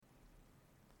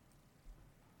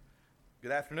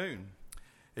Good afternoon.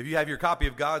 If you have your copy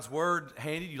of God's Word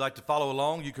handy, you'd like to follow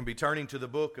along, you can be turning to the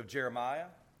book of Jeremiah.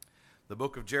 The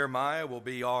book of Jeremiah will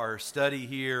be our study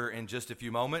here in just a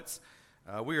few moments.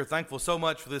 We are thankful so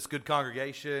much for this good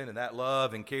congregation and that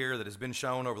love and care that has been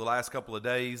shown over the last couple of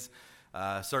days.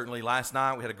 Certainly last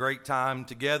night we had a great time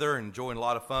together, enjoying a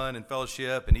lot of fun and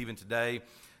fellowship, and even today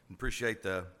appreciate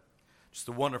just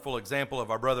the wonderful example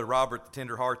of our brother Robert, the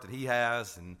tender heart that he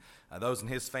has, and those in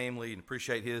his family, and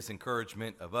appreciate his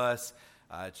encouragement of us.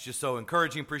 It's just so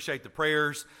encouraging. Appreciate the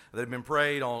prayers that have been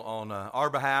prayed on our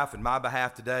behalf and my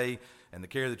behalf today, and the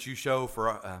care that you show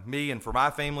for me and for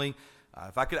my family.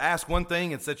 If I could ask one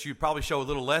thing, it's that you probably show a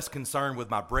little less concern with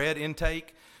my bread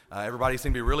intake. Everybody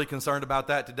seemed to be really concerned about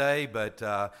that today, but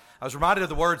I was reminded of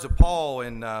the words of Paul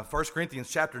in 1 Corinthians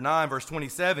chapter 9, verse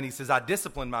 27. He says, "I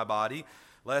discipline my body,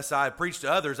 lest I preach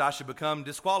to others, I should become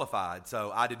disqualified."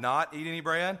 So I did not eat any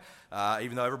bread,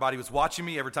 even though everybody was watching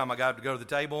me every time I got up to go to the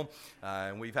table,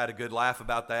 and we've had a good laugh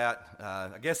about that.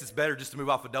 I guess it's better just to move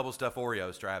off of double stuffed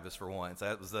Oreos, Travis, for once.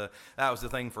 That was the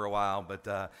thing for a while, but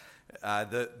I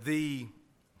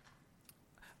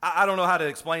don't know how to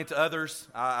explain it to others.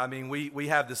 I mean, we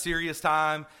have the serious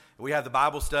time, we have the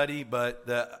Bible study, but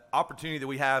the opportunity that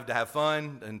we have to have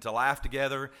fun and to laugh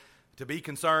together, to be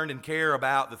concerned and care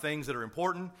about the things that are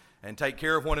important, and take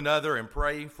care of one another and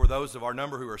pray for those of our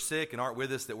number who are sick and aren't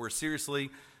with us that we're seriously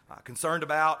concerned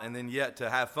about, and then yet to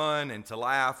have fun and to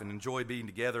laugh and enjoy being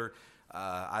together.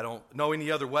 I don't know any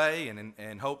other way,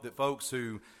 and hope that folks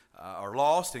who are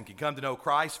lost and can come to know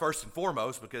Christ first and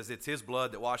foremost, because it's His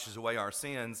blood that washes away our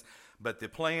sins, but the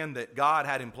plan that God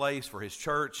had in place for His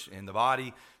church and the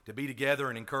body to be together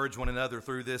and encourage one another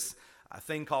through this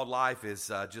thing called life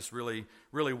is just really,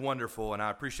 really wonderful, and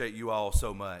I appreciate you all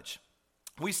so much.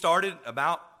 We started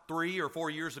about 3 or 4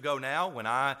 years ago now when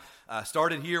I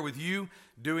started here with you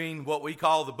doing what we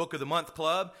call the Book of the Month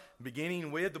Club,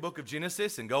 beginning with the book of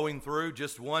Genesis and going through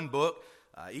just one book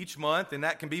each month, and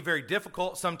that can be very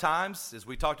difficult sometimes. As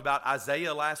we talked about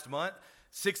Isaiah last month,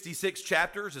 66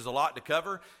 chapters is a lot to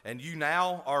cover, and you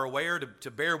now are aware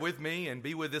to bear with me and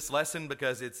be with this lesson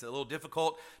because it's a little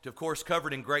difficult to, of course, cover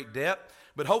it in great depth.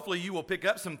 But hopefully you will pick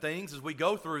up some things as we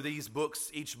go through these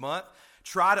books each month.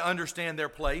 Try to understand their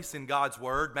place in God's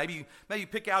Word. Maybe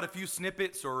pick out a few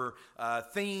snippets or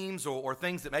themes or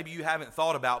things that maybe you haven't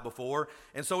thought about before.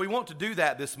 And so we want to do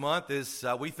that this month as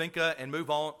we think and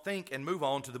move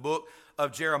on to the book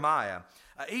of Jeremiah.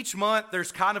 Each month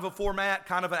there's kind of a format,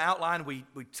 kind of an outline we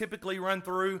typically run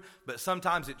through, but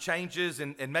sometimes it changes,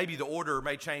 and maybe the order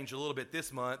may change a little bit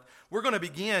this month. We're going to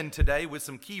begin today with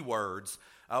some key words.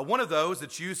 One of those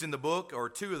that's used in the book, or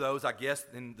two of those, I guess,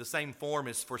 in the same form,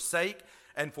 is forsake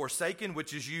and forsaken,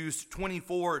 which is used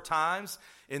 24 times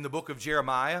in the book of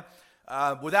Jeremiah.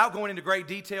 Without going into great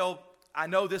detail, I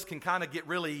know this can kind of get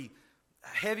really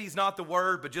heavy is not the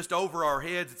word, but just over our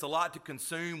heads. It's a lot to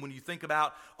consume when you think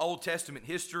about Old Testament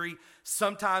history.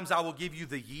 Sometimes I will give you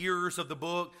the years of the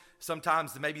book.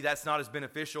 Sometimes maybe that's not as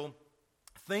beneficial.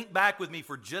 Think back with me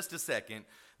for just a second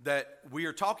that we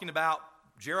are talking about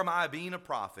Jeremiah being a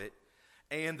prophet,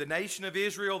 and the nation of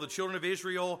Israel, the children of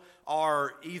Israel,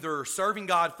 are either serving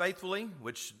God faithfully,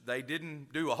 which they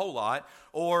didn't do a whole lot,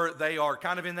 or they are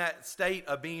kind of in that state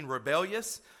of being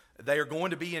rebellious. They are going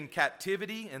to be in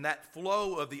captivity, and that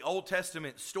flow of the Old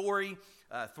Testament story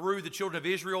through the children of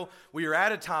Israel, we are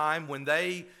at a time when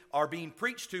they are being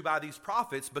preached to by these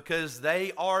prophets because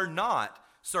they are not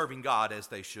serving God as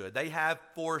they should. They have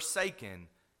forsaken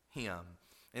Him.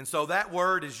 And so that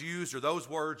word is used, or those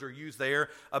words are used there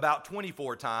about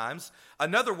 24 times.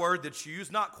 Another word that's used,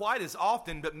 not quite as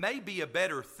often, but may be a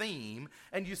better theme,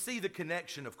 and you see the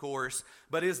connection, of course,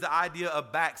 but is the idea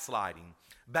of backsliding.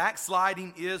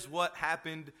 Backsliding is what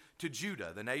happened to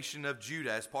Judah, the nation of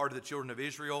Judah, as part of the children of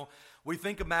Israel. We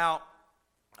think about,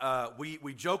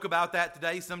 we joke about that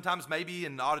today, sometimes maybe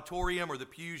in the auditorium or the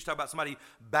pews, talk about somebody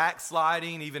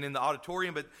backsliding, even in the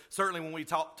auditorium, but certainly when we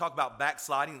talk about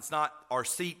backsliding, it's not our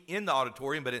seat in the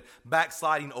auditorium, but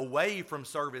backsliding away from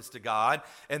service to God,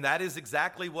 and that is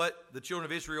exactly what the children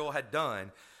of Israel had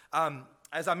done.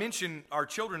 As I mentioned, our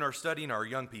children are studying, our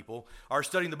young people are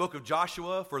studying the book of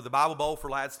Joshua for the Bible Bowl for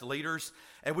Lads to Leaders.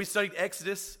 And we studied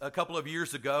Exodus a couple of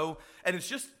years ago. And it's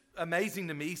just amazing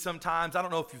to me sometimes. I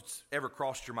don't know if it's ever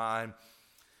crossed your mind.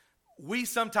 We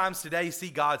sometimes today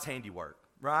see God's handiwork,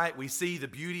 right? We see the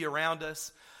beauty around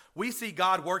us. We see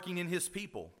God working in His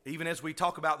people, even as we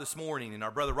talk about this morning, and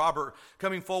our brother Robert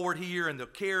coming forward here, and the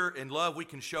care and love we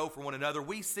can show for one another.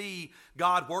 We see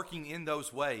God working in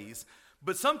those ways.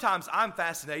 But sometimes I'm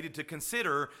fascinated to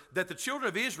consider that the children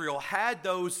of Israel had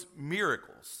those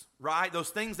miracles, right? Those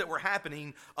things that were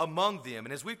happening among them.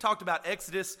 And as we've talked about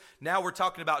Exodus, now we're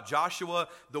talking about Joshua,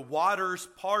 the waters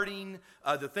parting,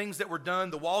 the things that were done,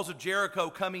 the walls of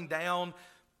Jericho coming down.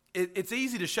 It's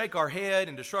easy to shake our head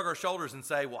and to shrug our shoulders and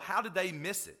say, well, how did they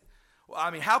miss it? Well,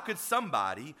 I mean, how could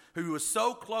somebody who was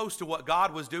so close to what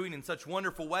God was doing in such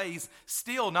wonderful ways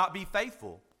still not be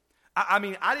faithful? I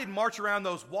mean, I didn't march around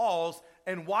those walls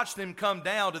and watch them come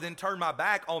down to then turn my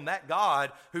back on that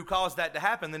God who caused that to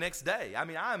happen the next day. I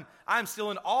mean, I'm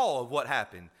still in awe of what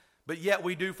happened. But yet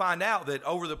we do find out that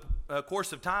over the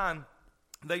course of time,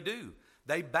 they do.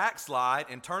 They backslide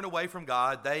and turn away from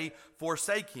God. They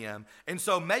forsake him. And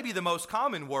so maybe the most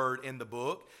common word in the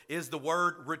book is the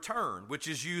word return, which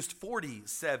is used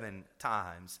 47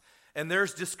 times. And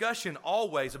there's discussion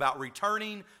always about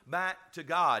returning back to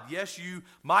God. Yes, you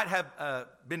might have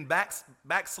been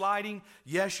backsliding.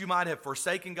 Yes, you might have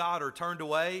forsaken God or turned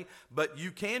away, but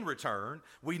you can return.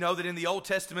 We know that in the Old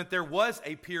Testament there was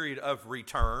a period of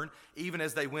return, even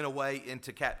as they went away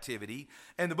into captivity.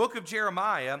 And the book of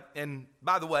Jeremiah, and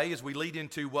by the way, as we lead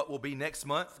into what will be next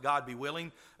month, God be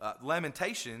willing,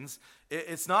 Lamentations,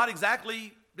 it's not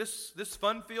exactly this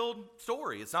fun-filled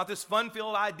story. It's not this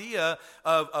fun-filled idea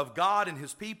of God and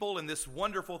his people and this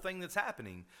wonderful thing that's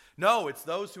happening. No, it's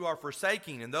those who are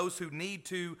forsaking and those who need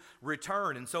to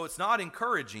return. And so it's not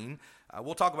encouraging.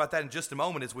 We'll talk about that in just a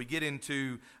moment as we get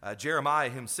into Jeremiah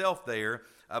himself there.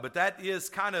 But that is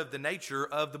kind of the nature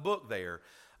of the book there.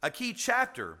 A key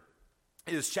chapter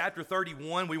is chapter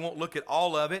 31. We won't look at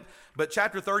all of it, but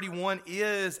chapter 31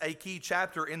 is a key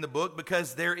chapter in the book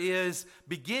because there is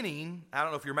beginning, I don't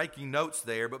know if you're making notes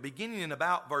there, but beginning in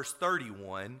about verse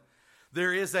 31,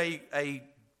 there is a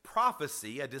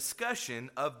prophecy, a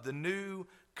discussion of the new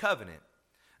covenant.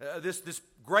 This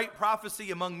great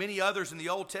prophecy among many others in the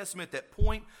Old Testament that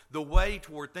point the way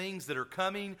toward things that are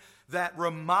coming, that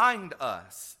remind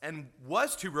us and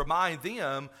was to remind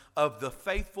them of the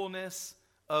faithfulness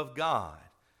of God,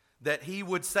 that he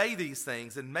would say these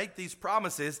things and make these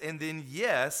promises, and then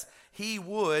yes, he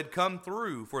would come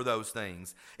through for those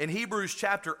things. In Hebrews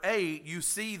chapter 8, you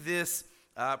see this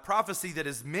prophecy that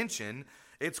is mentioned.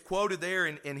 It's quoted there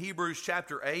in Hebrews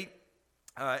chapter 8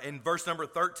 in verse number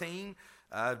 13.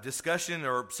 Discussion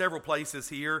or several places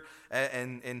here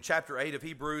in chapter 8 of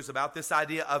Hebrews about this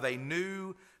idea of a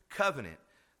new covenant.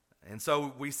 And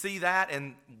so we see that,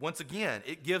 and once again,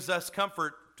 it gives us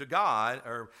comfort to God,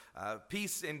 or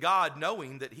peace in God,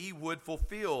 knowing that he would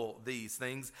fulfill these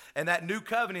things. And that new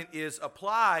covenant is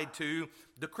applied to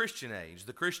the Christian age,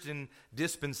 the Christian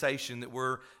dispensation that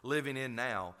we're living in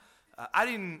now. I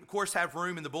didn't, of course, have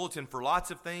room in the bulletin for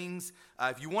lots of things.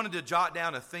 If you wanted to jot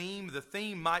down a theme, the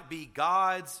theme might be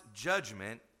God's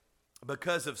judgment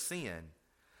because of sin.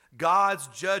 God's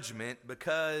judgment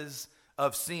because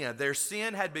of sin. Their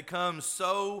sin had become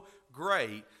so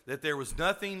great that there was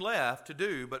nothing left to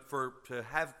do but to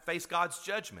face God's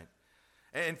judgment.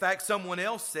 In fact, someone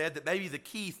else said that maybe the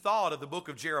key thought of the book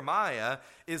of Jeremiah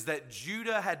is that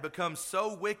Judah had become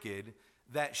so wicked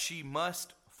that she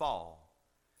must fall.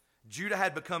 Judah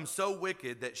had become so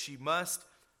wicked that she must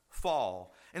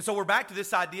fall. And so we're back to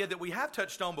this idea that we have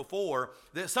touched on before,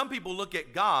 that some people look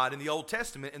at God in the Old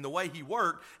Testament and the way he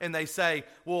worked, and they say,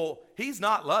 well, he's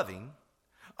not loving.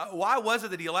 Why was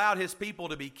it that he allowed his people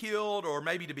to be killed or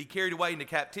maybe to be carried away into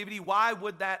captivity? Why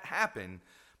would that happen?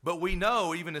 But we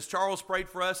know, even as Charles prayed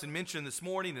for us and mentioned this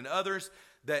morning and others,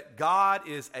 that God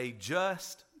is a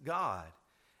just God.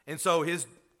 And so his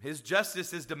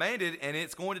justice is demanded, and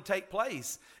it's going to take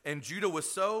place. And Judah was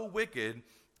so wicked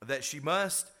that she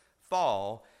must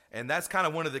fall. And that's kind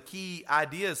of one of the key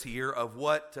ideas here of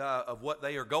what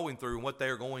they are going through and what they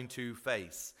are going to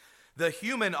face. The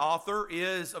human author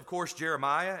is, of course,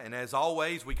 Jeremiah, and as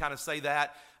always, we kind of say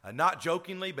that not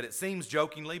jokingly, but it seems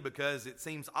jokingly because it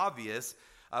seems obvious.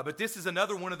 But this is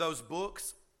another one of those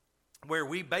books where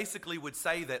we basically would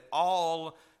say that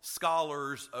all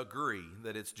scholars agree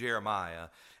that it's Jeremiah.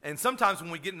 And sometimes when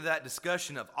we get into that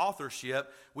discussion of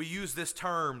authorship, we use this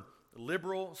term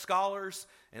liberal scholars,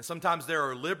 and sometimes there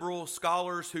are liberal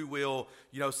scholars who will,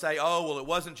 say, oh, well, it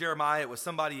wasn't Jeremiah, it was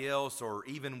somebody else, or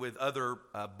even with other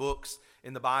books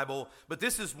in the Bible. But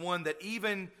this is one that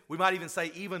we might even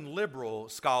say even liberal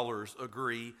scholars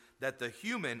agree that the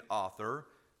human author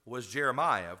was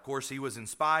Jeremiah. Of course, he was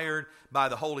inspired by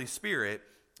the Holy Spirit,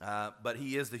 but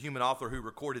he is the human author who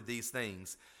recorded these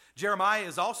things. Jeremiah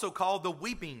is also called the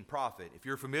weeping prophet. If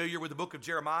you're familiar with the book of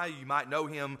Jeremiah, you might know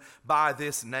him by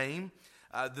this name.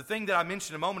 The thing that I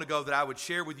mentioned a moment ago that I would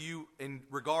share with you in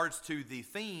regards to the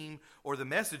theme or the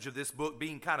message of this book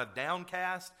being kind of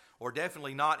downcast or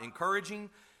definitely not encouraging.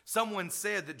 Someone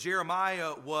said that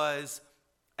Jeremiah was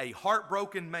a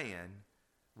heartbroken man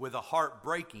with a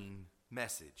heartbreaking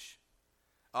message.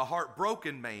 A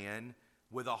heartbroken man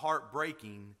with a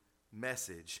heartbreaking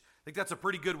message. I think that's a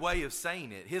pretty good way of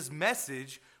saying it. His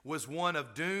message was one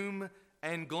of doom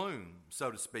and gloom,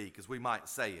 so to speak, as we might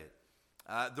say it.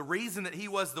 The reason that he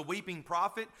was the weeping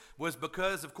prophet was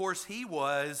because, of course,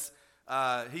 his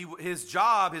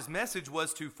job, his message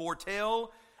was to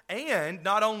foretell, and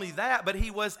not only that, but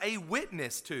he was a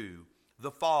witness to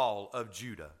the fall of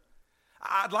Judah.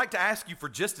 I'd like to ask you for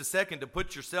just a second to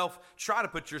try to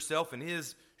put yourself in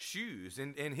his shoes,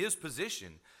 in his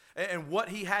position, and what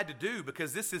he had to do,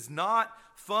 because this is not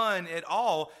fun at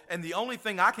all. And the only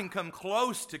thing I can come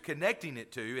close to connecting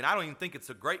it to, and I don't even think it's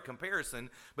a great comparison,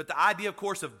 but the idea, of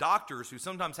course, of doctors who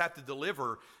sometimes have to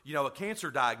deliver, a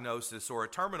cancer diagnosis or a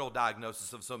terminal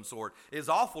diagnosis of some sort is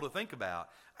awful to think about.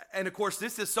 And of course,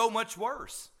 this is so much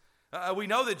worse. We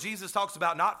know that Jesus talks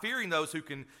about not fearing those who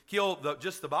can kill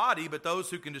just the body, but those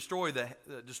who can destroy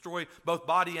both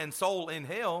body and soul in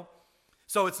hell.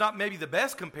 So it's not maybe the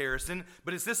best comparison,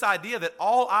 but it's this idea that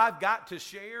all I've got to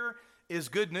share is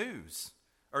good news.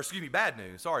 Bad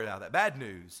news. Sorry about that. Bad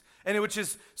news. And which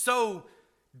is so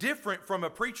different from a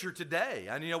preacher today.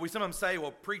 And we sometimes say,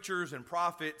 well, preachers and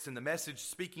prophets and the message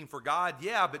speaking for God.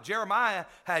 Yeah, but Jeremiah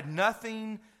had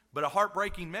nothing but a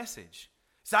heartbreaking message.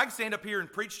 So I can stand up here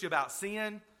and preach to you about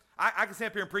sin. I can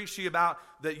stand up here and preach to you about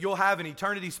that you'll have an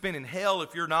eternity spent in hell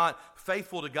if you're not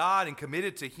faithful to God and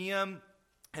committed to Him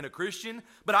and a Christian.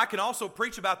 But I can also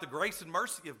preach about the grace and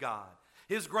mercy of God,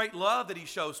 His great love that He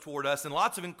shows toward us, and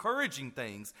lots of encouraging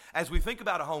things as we think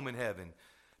about a home in heaven.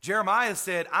 Jeremiah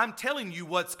said, I'm telling you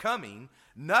what's coming,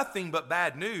 nothing but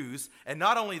bad news. And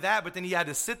not only that, but then he had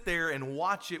to sit there and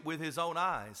watch it with his own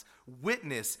eyes,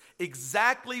 witness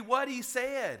exactly what he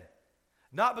said.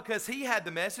 Not because he had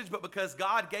the message, but because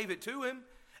God gave it to him.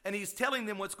 And he's telling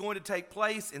them what's going to take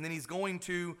place, and then he's going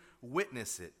to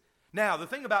witness it. Now, the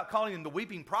thing about calling him the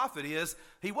weeping prophet is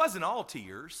he wasn't all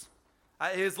tears.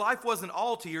 His life wasn't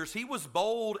all tears. He was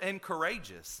bold and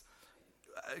courageous.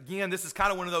 Again, this is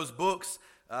kind of one of those books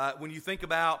when you think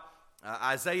about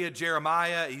Isaiah,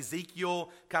 Jeremiah,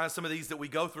 Ezekiel, kind of some of these that we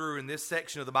go through in this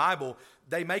section of the Bible,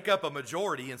 they make up a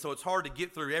majority, and so it's hard to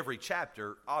get through every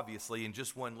chapter, obviously, in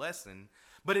just one lesson.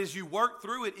 But as you work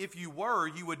through it, if you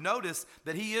would notice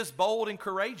that he is bold and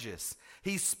courageous.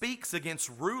 He speaks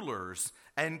against rulers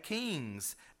and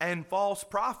kings and false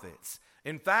prophets.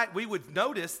 In fact, we would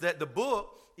notice that the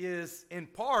book is in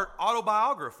part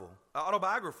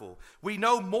autobiographical. We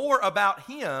know more about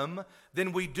him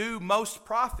than we do most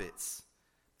prophets.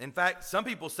 In fact, some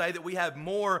people say that we have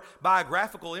more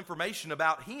biographical information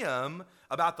about him,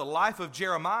 about the life of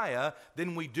Jeremiah,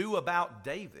 than we do about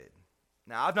David.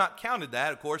 Now, I've not counted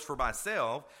that, of course, for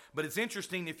myself, but it's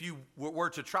interesting if you were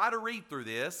to try to read through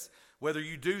this, whether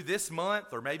you do this month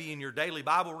or maybe in your daily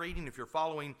Bible reading, if you're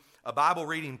following a Bible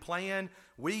reading plan,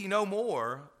 we know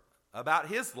more about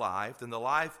his life than the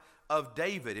life of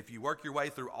David if you work your way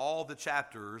through all the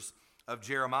chapters of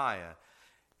Jeremiah.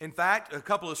 In fact, a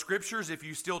couple of scriptures, if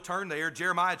you still turn there,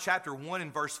 Jeremiah chapter 1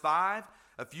 and verse 5,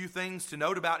 a few things to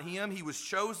note about him. He was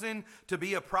chosen to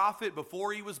be a prophet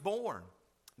before he was born.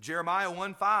 Jeremiah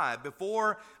 1:5,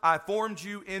 before I formed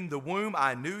you in the womb,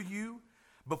 I knew you.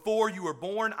 Before you were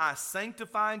born, I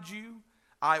sanctified you.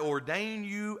 I ordained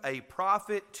you a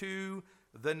prophet to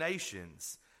the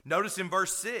nations. Notice in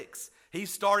verse 6, he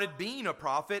started being a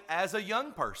prophet as a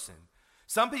young person.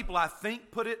 Some people, I think,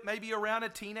 put it maybe around a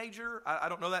teenager. I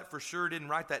don't know that for sure. Didn't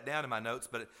write that down in my notes,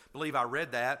 but I believe I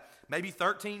read that. Maybe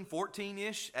 13,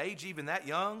 14-ish age, even that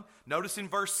young. Notice in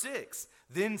verse 6,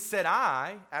 then said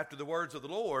I, after the words of the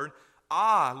Lord,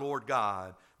 Ah, Lord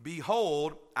God,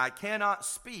 behold, I cannot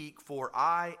speak, for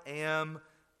I am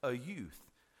a youth.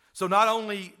 So not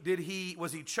only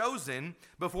was he chosen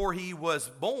before he was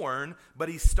born, but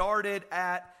he started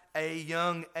at a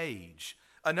young age.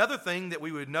 Another thing that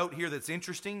we would note here that's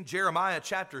interesting, Jeremiah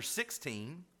chapter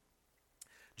 16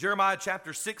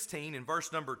 in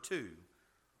verse number 2.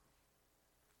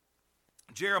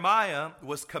 Jeremiah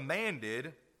was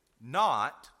commanded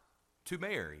not to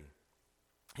marry.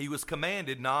 He was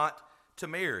commanded not to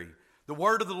marry. The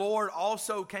word of the Lord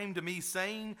also came to me,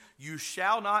 saying, You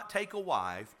shall not take a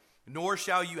wife, nor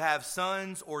shall you have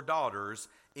sons or daughters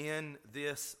in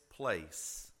this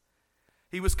place.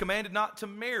 He was commanded not to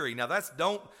marry. Now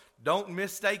don't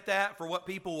mistake that for what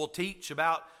people will teach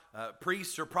about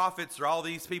priests or prophets or all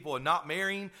these people and not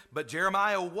marrying. But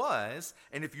Jeremiah was,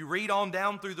 and if you read on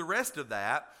down through the rest of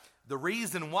that, the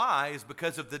reason why is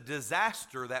because of the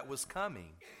disaster that was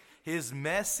coming. His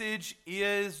message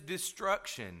is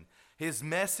destruction. His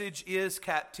message is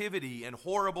captivity and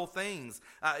horrible things.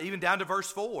 Even down to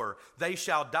verse 4, they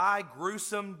shall die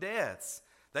gruesome deaths.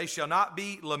 They shall not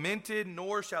be lamented,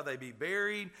 nor shall they be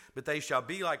buried, but they shall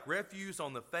be like refuse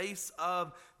on the face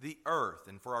of the earth.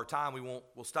 And for our time,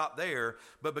 we'll stop there.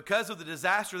 But because of the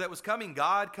disaster that was coming,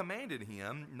 God commanded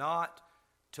him not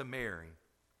to marry.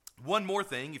 One more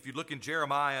thing, if you look in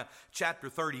Jeremiah chapter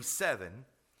 37,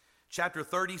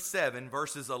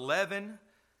 verses 11,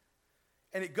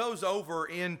 and it goes over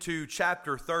into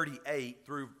chapter 38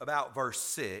 through about verse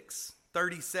 6,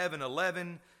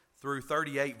 37:11 through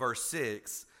 38 verse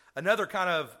 6. Another kind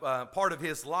of part of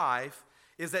his life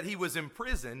is that he was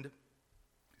imprisoned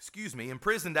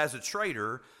as a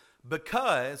traitor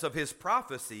because of his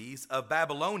prophecies of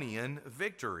Babylonian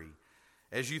victory.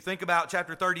 As you think about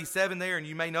chapter 37 there, and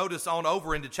you may notice on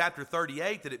over into chapter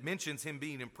 38 that it mentions him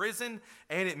being in prison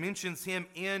and it mentions him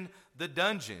in the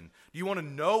dungeon. Do you want to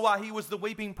know why he was the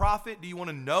weeping prophet? Do you want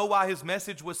to know why his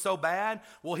message was so bad?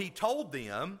 Well, he told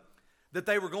them that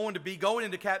they were going to be going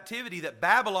into captivity, that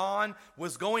Babylon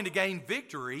was going to gain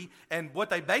victory, and what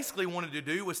they basically wanted to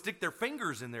do was stick their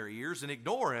fingers in their ears and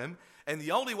ignore him, and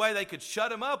the only way they could shut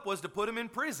him up was to put him in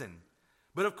prison.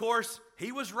 But of course,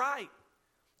 he was right.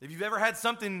 If you've ever had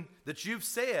something that you've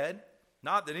said,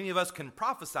 not that any of us can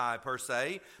prophesy per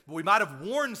se, but we might have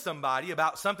warned somebody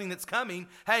about something that's coming,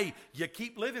 hey, you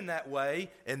keep living that way,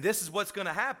 and this is what's going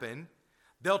to happen.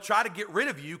 They'll try to get rid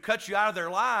of you, cut you out of their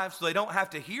lives so they don't have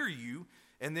to hear you.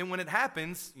 And then when it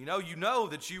happens, you know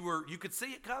that you could see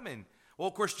it coming. Well,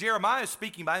 of course, Jeremiah is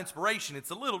speaking by inspiration.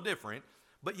 It's a little different,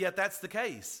 but yet that's the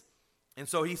case. And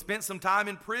so he spent some time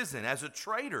in prison as a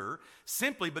traitor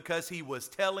simply because he was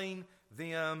telling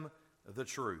them the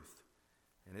truth.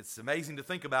 And it's amazing to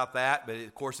think about that, but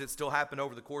of course it still happened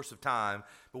over the course of time.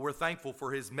 But we're thankful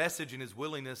for his message and his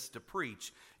willingness to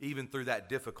preach even through that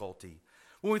difficulty.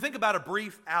 When we think about a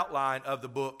brief outline of the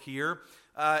book here,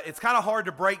 it's kind of hard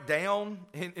to break down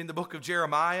in the book of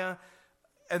Jeremiah.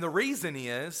 And the reason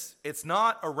is it's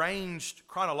not arranged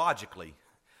chronologically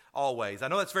always. I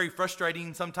know that's very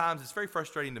frustrating. Sometimes it's very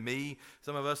frustrating to me.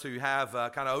 Some of us who have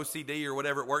kind of OCD or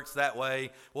whatever, it works that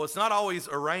way. Well, it's not always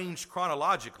arranged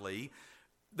chronologically.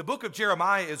 The book of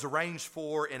Jeremiah is arranged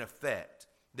for an effect.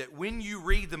 That when you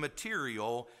read the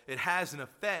material, it has an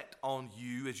effect on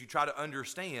you as you try to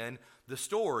understand the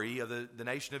story of the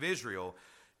nation of Israel.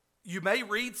 You may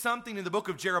read something in the book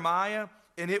of Jeremiah,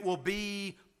 and it will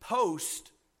be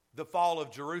post the fall of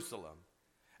Jerusalem.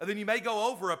 And then you may go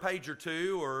over a page or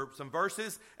two or some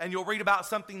verses, and you'll read about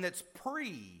something that's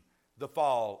pre the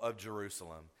fall of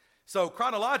Jerusalem. So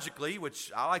chronologically,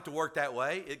 which I like to work that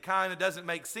way, it kind of doesn't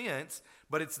make sense,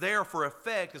 but it's there for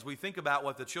effect as we think about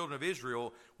what the children of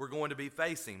Israel were going to be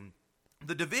facing.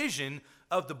 The division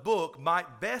of the book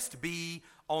might best be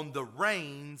on the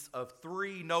reigns of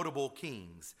three notable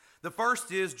kings. The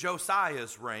first is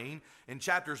Josiah's reign in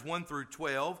chapters 1 through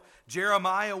 12.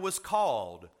 Jeremiah was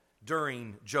called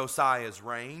during Josiah's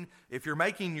reign. If you're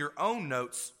making your own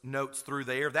notes through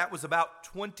there, that was about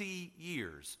 20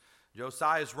 years.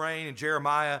 Josiah's reign and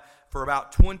Jeremiah for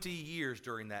about 20 years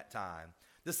during that time.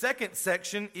 The second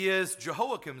section is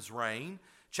Jehoiakim's reign,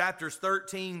 chapters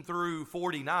 13 through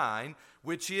 49,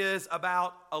 which is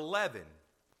about 11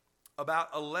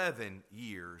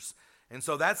 years. And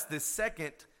so that's the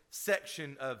second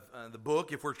section of the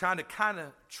book. If we're trying to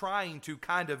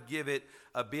give it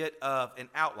a bit of an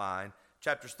outline,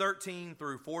 chapters 13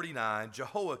 through 49,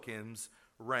 Jehoiakim's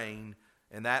reign,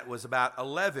 and that was about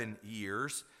 11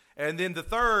 years. And then the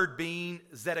third being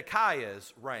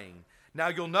Zedekiah's reign. Now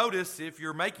you'll notice if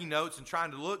you're making notes and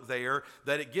trying to look there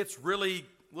that it gets really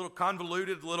a little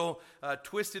convoluted, a little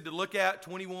twisted to look at,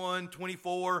 21,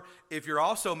 24. If you're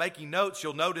also making notes,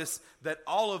 you'll notice that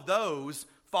all of those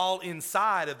fall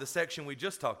inside of the section we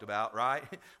just talked about, right?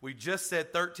 We just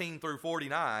said 13 through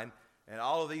 49, and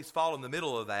all of these fall in the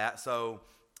middle of that. So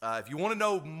if you want to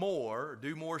know more,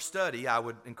 do more study, I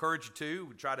would encourage you to.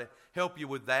 We'd try to help you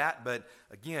with that. But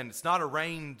again, it's not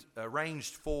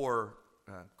arranged for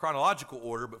chronological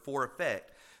order, but for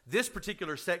effect. This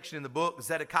particular section in the book,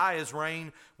 Zedekiah's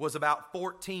reign, was about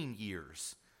 14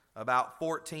 years. About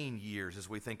 14 years as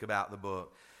we think about the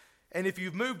book. And if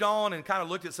you've moved on and kind of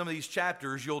looked at some of these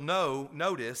chapters, you'll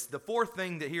notice the fourth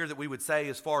thing that we would say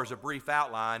as far as a brief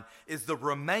outline is the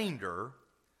remainder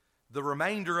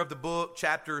of the book,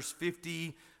 chapters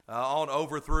 50 on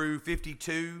over through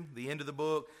 52, the end of the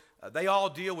book. They all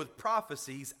deal with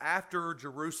prophecies after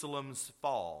Jerusalem's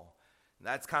fall.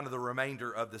 That's kind of the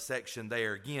remainder of the section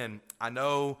there. Again, I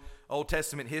know Old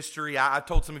Testament history. I've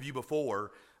told some of you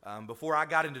before, Before I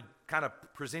got into kind of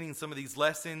presenting some of these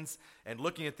lessons and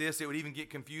looking at this, it would even get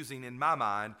confusing in my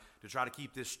mind to try to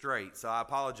keep this straight. So I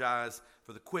apologize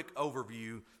for the quick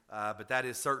overview, but that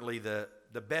is certainly the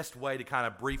best way to kind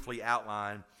of briefly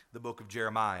outline the book of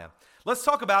Jeremiah. Let's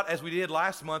talk about, as we did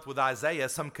last month with Isaiah,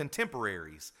 some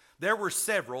contemporaries. There were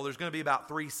several. There's going to be about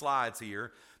 3 slides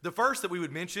here. The first that we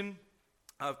would mention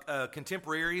of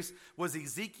contemporaries was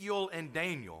Ezekiel and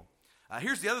Daniel.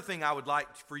 Here's the other thing I would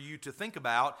like for you to think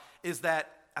about is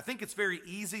that I think it's very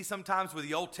easy sometimes with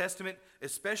the Old Testament,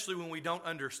 especially when we don't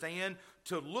understand,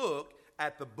 to look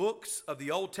at the books of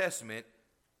the Old Testament,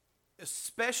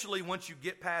 especially once you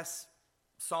get past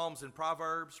Psalms and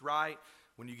Proverbs, right?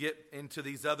 When you get into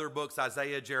these other books,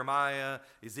 Isaiah, Jeremiah,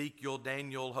 Ezekiel,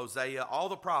 Daniel, Hosea, all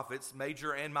the prophets,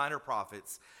 major and minor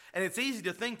prophets. And it's easy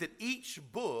to think that each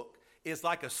book is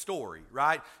like a story,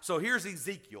 right? So here's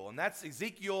Ezekiel, and that's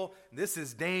Ezekiel, this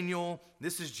is Daniel,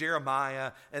 this is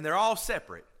Jeremiah, and they're all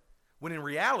separate. When in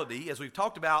reality, as we've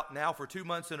talked about now for 2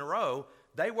 months in a row,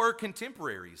 they were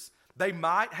contemporaries. They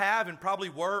might have and probably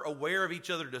were aware of each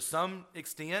other to some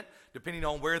extent, depending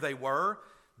on where they were.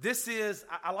 This is,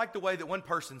 I like the way that one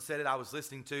person said it I was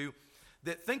listening to,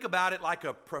 that think about it like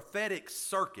a prophetic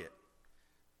circuit.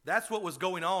 That's what was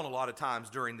going on a lot of times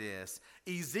during this.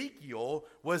 Ezekiel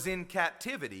was in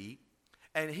captivity,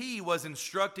 and he was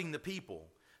instructing the people.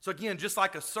 So again, just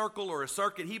like a circle or a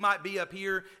circuit, he might be up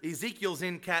here. Ezekiel's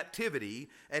in captivity,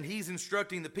 and he's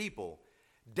instructing the people.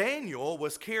 Daniel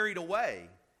was carried away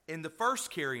in the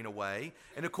first carrying away,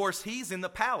 and of course, he's in the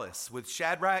palace with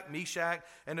Shadrach, Meshach,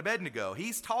 and Abednego.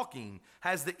 He's talking,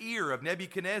 has the ear of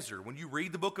Nebuchadnezzar. When you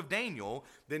read the book of Daniel,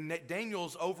 then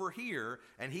Daniel's over here,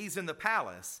 and he's in the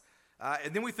palace.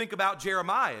 And then we think about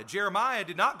Jeremiah. Jeremiah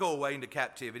did not go away into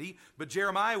captivity, but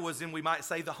Jeremiah was in, we might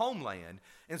say, the homeland.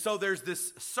 And so there's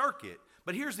this circuit.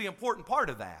 But here's the important part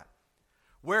of that.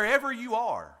 Wherever you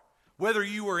are, whether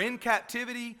you were in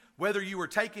captivity, whether you were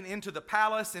taken into the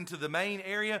palace, into the main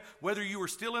area, whether you were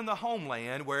still in the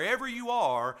homeland, wherever you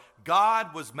are,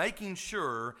 God was making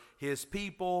sure his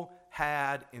people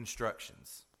had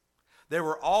instructions. There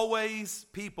were always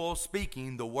people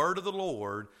speaking the word of the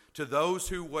Lord to those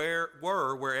who were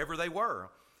wherever they were.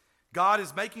 God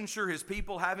is making sure his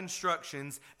people have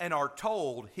instructions and are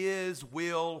told his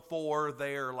will for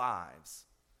their lives.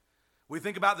 We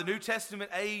think about the New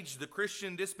Testament age, the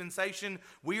Christian dispensation,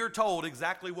 we are told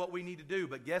exactly what we need to do.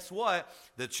 But guess what?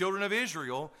 The children of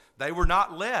Israel, they were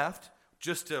not left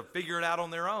just to figure it out on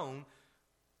their own.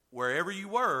 Wherever you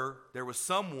were, there was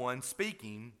someone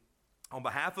speaking on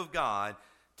behalf of God,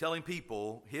 telling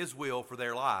people his will for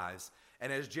their lives.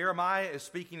 And as Jeremiah is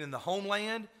speaking in the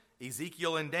homeland,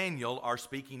 Ezekiel and Daniel are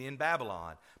speaking in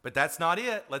Babylon. But that's not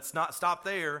it. Let's not stop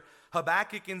there.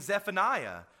 Habakkuk and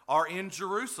Zephaniah are in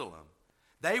Jerusalem.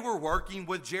 They were working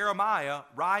with Jeremiah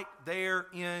right there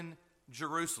in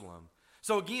Jerusalem.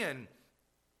 So again,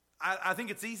 I think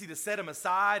it's easy to set him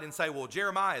aside and say, well,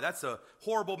 Jeremiah, that's a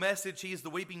horrible message. He's the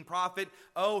weeping prophet.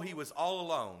 Oh, he was all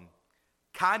alone.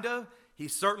 Kind of.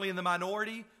 He's certainly in the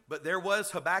minority, but there was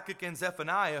Habakkuk and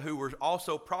Zephaniah who were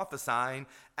also prophesying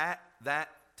at that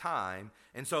time.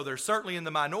 And so they're certainly in the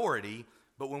minority,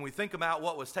 but when we think about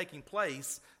what was taking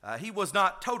place, he was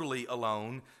not totally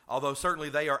alone, although certainly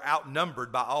they are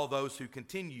outnumbered by all those who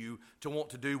continue to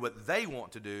want to do what they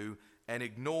want to do and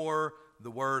ignore the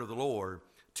word of the Lord.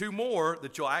 2 more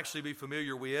that you'll actually be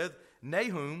familiar with.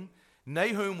 Nahum.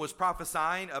 Nahum was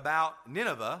prophesying about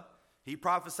Nineveh. He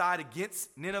prophesied against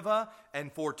Nineveh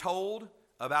and foretold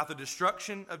about the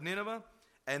destruction of Nineveh.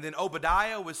 And then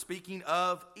Obadiah was speaking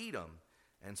of Edom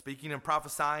and speaking and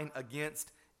prophesying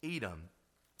against Edom.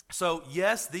 So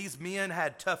yes, these men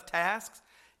had tough tasks.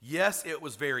 Yes, it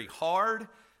was very hard.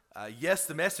 Yes,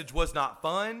 the message was not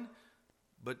fun,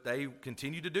 but they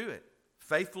continued to do it.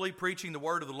 Faithfully preaching the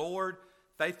word of the Lord,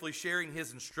 faithfully sharing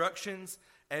his instructions,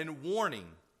 and warning.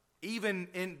 Even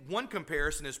in one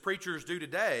comparison, as preachers do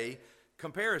today,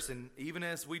 even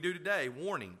as we do today,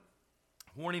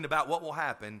 warning about what will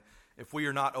happen if we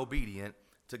are not obedient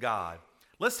to God.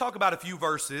 Let's talk about a few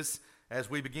verses as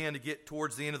we begin to get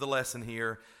towards the end of the lesson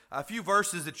here. A few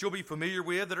verses that you'll be familiar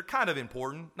with that are kind of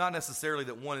important, not necessarily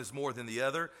that one is more than the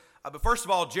other. But first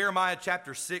of all, Jeremiah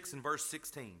chapter 6 and verse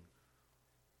 16.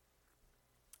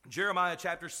 Jeremiah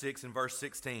chapter 6 and verse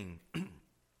 16.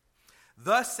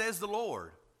 Thus says the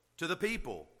Lord to the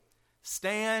people,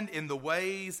 stand in the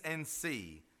ways and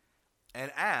see,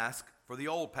 and ask for the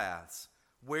old paths,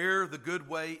 where the good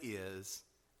way is,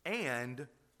 and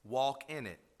walk in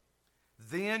it.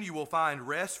 Then you will find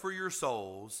rest for your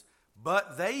souls.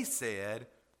 But they said,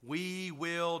 we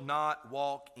will not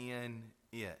walk in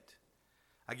it.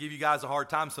 I give you guys a hard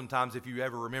time sometimes if you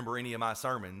ever remember any of my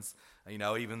sermons,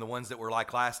 even the ones that were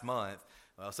like last month.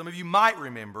 Some of you might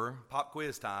remember, pop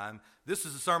quiz time, this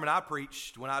is a sermon I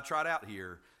preached when I tried out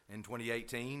here in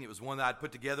 2018. It was one that I'd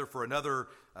put together for another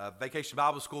vacation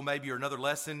Bible school maybe, or another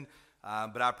lesson,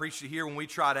 but I preached it here when we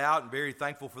tried out, and very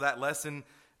thankful for that lesson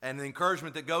and the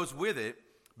encouragement that goes with it,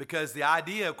 because the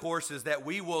idea, of course, is that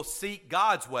we will seek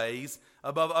God's ways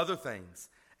above other things.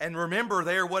 And remember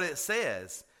there what it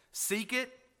says: seek it,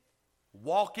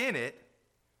 walk in it,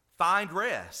 find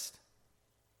rest.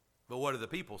 But what do the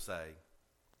people say?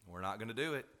 We're not going to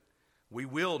do it. We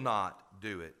will not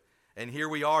do it. And here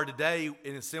we are today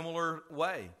in a similar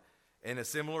way, in a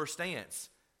similar stance.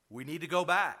 We need to go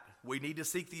back. We need to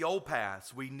seek the old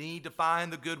paths. We need to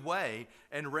find the good way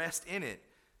and rest in it.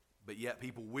 But yet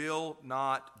people will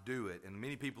not do it. And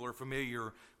many people are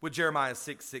familiar with Jeremiah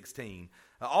 6:16.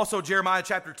 Also Jeremiah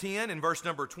chapter 10 and verse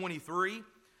number 23.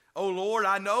 O Lord,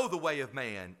 I know the way of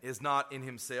man is not in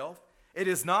himself. It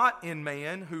is not in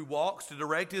man who walks to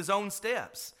direct his own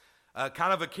steps.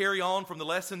 Kind of a carry on from the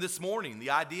lesson this morning. The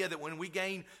idea that when we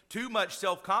gain too much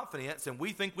self-confidence and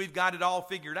we think we've got it all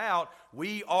figured out,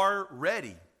 we are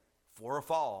ready for a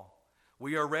fall.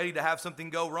 We are ready to have something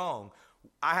go wrong.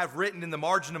 I have written in the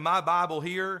margin of my Bible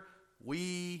here,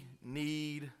 we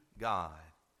need God.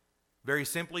 Very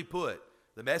simply put,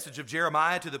 the message of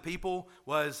Jeremiah to the people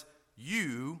was,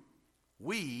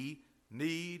 we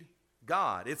need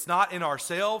God. It's not in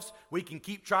ourselves. We can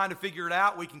keep trying to figure it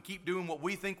out. We can keep doing what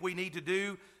we think we need to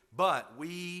do, but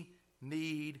we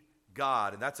need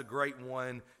God. And that's a great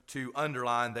one to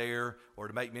underline there or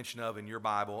to make mention of in your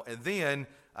Bible. And then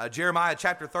Jeremiah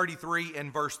chapter 33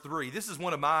 and verse 3. This is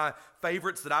one of my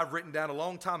favorites that I've written down a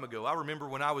long time ago. I remember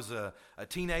when I was a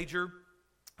teenager,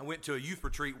 I went to a youth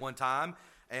retreat one time,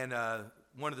 and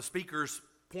one of the speakers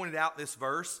pointed out this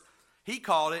verse. He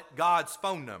called it God's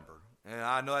phone number. And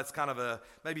I know that's kind of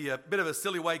maybe a bit of a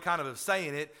silly way kind of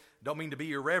saying it. Don't mean to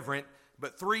be irreverent,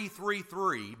 but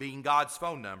 333 being God's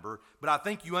phone number. But I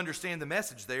think you understand the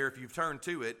message there if you've turned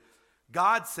to it.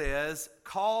 God says,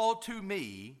 call to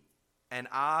me and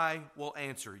I will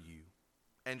answer you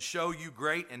and show you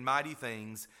great and mighty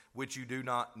things which you do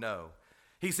not know.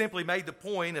 He simply made the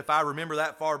point, if I remember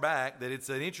that far back, that it's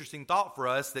an interesting thought for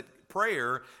us that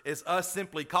prayer is us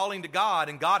simply calling to God,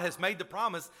 and God has made the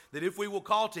promise that if we will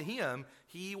call to Him,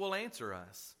 He will answer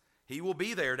us. He will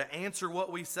be there to answer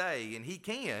what we say, and He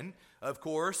can, of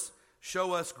course,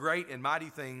 show us great and mighty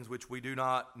things which we do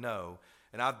not know.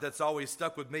 And that's always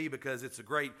stuck with me because it's a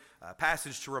great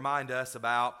passage to remind us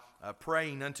about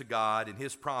praying unto God and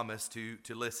His promise to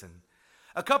listen.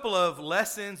 A couple of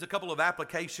lessons, a couple of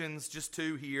applications, just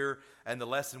two here, and the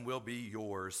lesson will be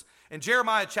yours. In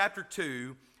Jeremiah chapter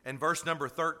 2 and verse number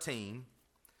 13,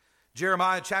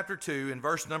 Jeremiah chapter 2 and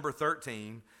verse number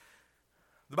 13,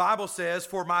 the Bible says,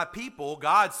 for my people,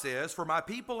 God says, for my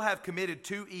people have committed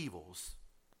two evils.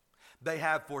 They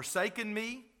have forsaken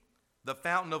me, the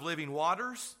fountain of living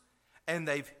waters, and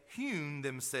they've hewn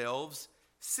themselves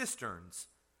cisterns,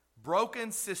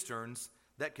 broken cisterns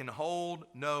that can hold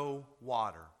no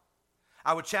water.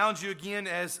 I would challenge you again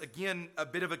as a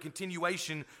bit of a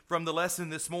continuation from the lesson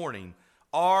this morning.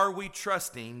 Are we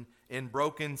trusting in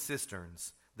broken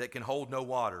cisterns that can hold no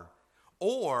water?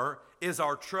 Or is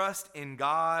our trust in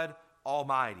God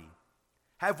Almighty?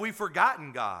 Have we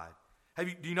forgotten God? Do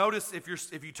you notice if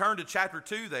you turn to chapter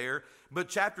 2 there, but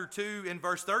chapter 2 in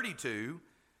verse 32,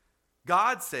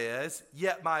 God says,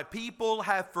 yet my people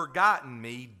have forgotten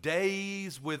me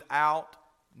days without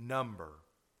number.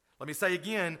 Let me say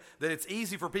again that it's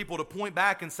easy for people to point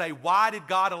back and say, why did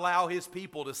God allow His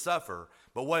people to suffer?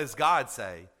 But what does God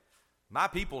say? My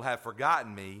people have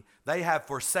forgotten me. They have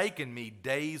forsaken me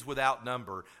days without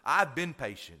number. I've been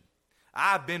patient.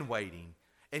 I've been waiting.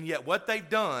 And yet what they've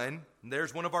done, and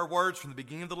there's one of our words from the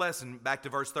beginning of the lesson, back to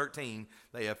verse 13,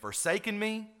 they have forsaken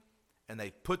me and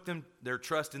they put their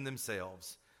trust in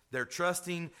themselves. They're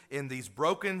trusting in these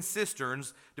broken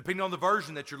cisterns. Depending on the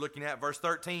version that you're looking at, verse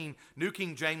 13, New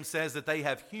King James says that they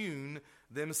have hewn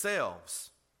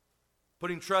themselves,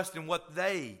 putting trust in what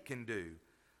they can do.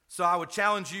 So I would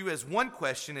challenge you as one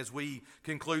question as we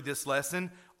conclude this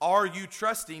lesson, are you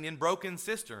trusting in broken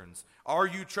cisterns? Are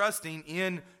you trusting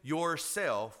in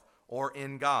yourself or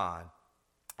in God?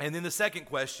 And then the second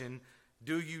question,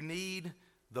 do you need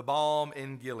the balm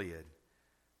in Gilead?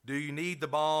 Do you need the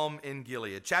balm in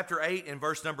Gilead? Chapter 8 and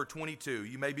verse number 22.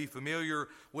 You may be familiar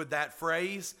with that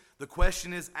phrase. The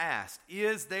question is asked,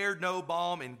 is there no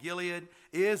balm in Gilead?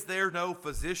 Is there no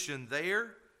physician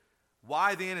there?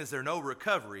 Why then is there no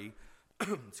recovery,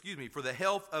 for the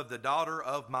health of the daughter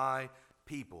of my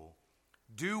people?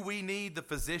 Do we need the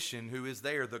physician who is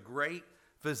there, the great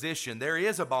physician? There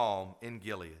is a balm in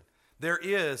Gilead. There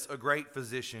is a great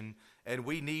physician, and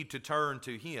we need to turn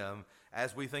to him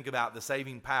as we think about the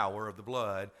saving power of the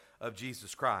blood of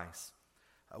Jesus Christ.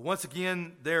 Once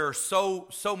again, there are so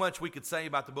much we could say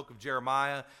about the book of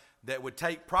Jeremiah that would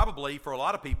take probably, for a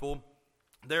lot of people,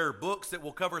 there are books that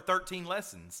will cover 13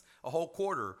 lessons, a whole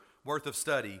quarter worth of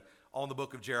study on the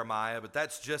book of Jeremiah, but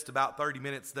that's just about 30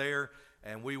 minutes there,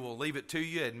 and we will leave it to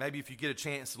you, and maybe if you get a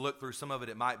chance to look through some of it,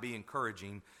 it might be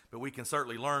encouraging, but we can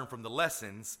certainly learn from the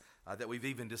lessons that we've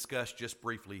even discussed just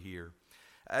briefly here.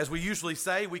 As we usually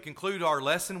say, we conclude our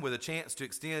lesson with a chance to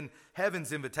extend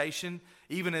heaven's invitation,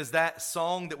 even as that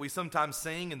song that we sometimes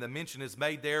sing and the mention is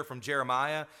made there from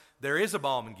Jeremiah. There is a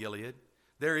balm in Gilead.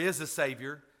 There is a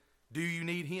Savior. Do you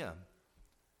need him?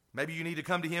 Maybe you need to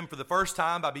come to him for the first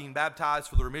time by being baptized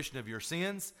for the remission of your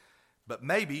sins, but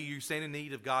maybe you stand in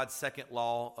need of God's second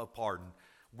law of pardon.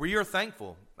 We are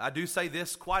thankful. I do say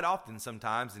this quite often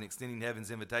sometimes in extending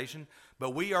heaven's invitation,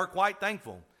 but we are quite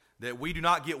thankful that we do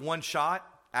not get one shot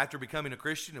after becoming a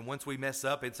Christian, and once we mess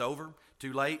up, it's over.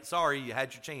 Too late. Sorry, you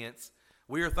had your chance.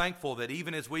 We are thankful that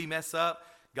even as we mess up,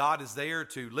 God is there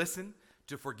to listen,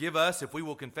 to forgive us if we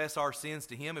will confess our sins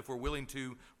to him, if we're willing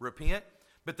to repent.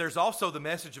 But there's also the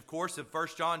message, of course, of 1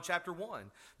 John chapter 1,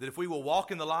 that if we will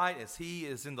walk in the light as he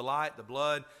is in the light, the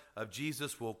blood of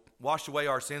Jesus will wash away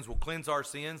our sins, will cleanse our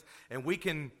sins, and we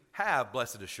can have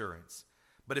blessed assurance.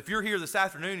 But if you're here this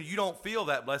afternoon and you don't feel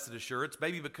that blessed assurance,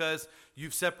 maybe because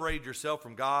you've separated yourself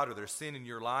from God or there's sin in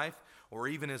your life, or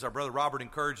even as our brother Robert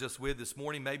encouraged us with this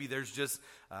morning, maybe there's just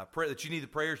prayer that you need the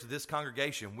prayers of this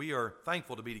congregation. We are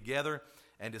thankful to be together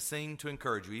and to sing to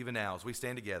encourage you even now as we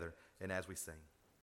stand together and as we sing.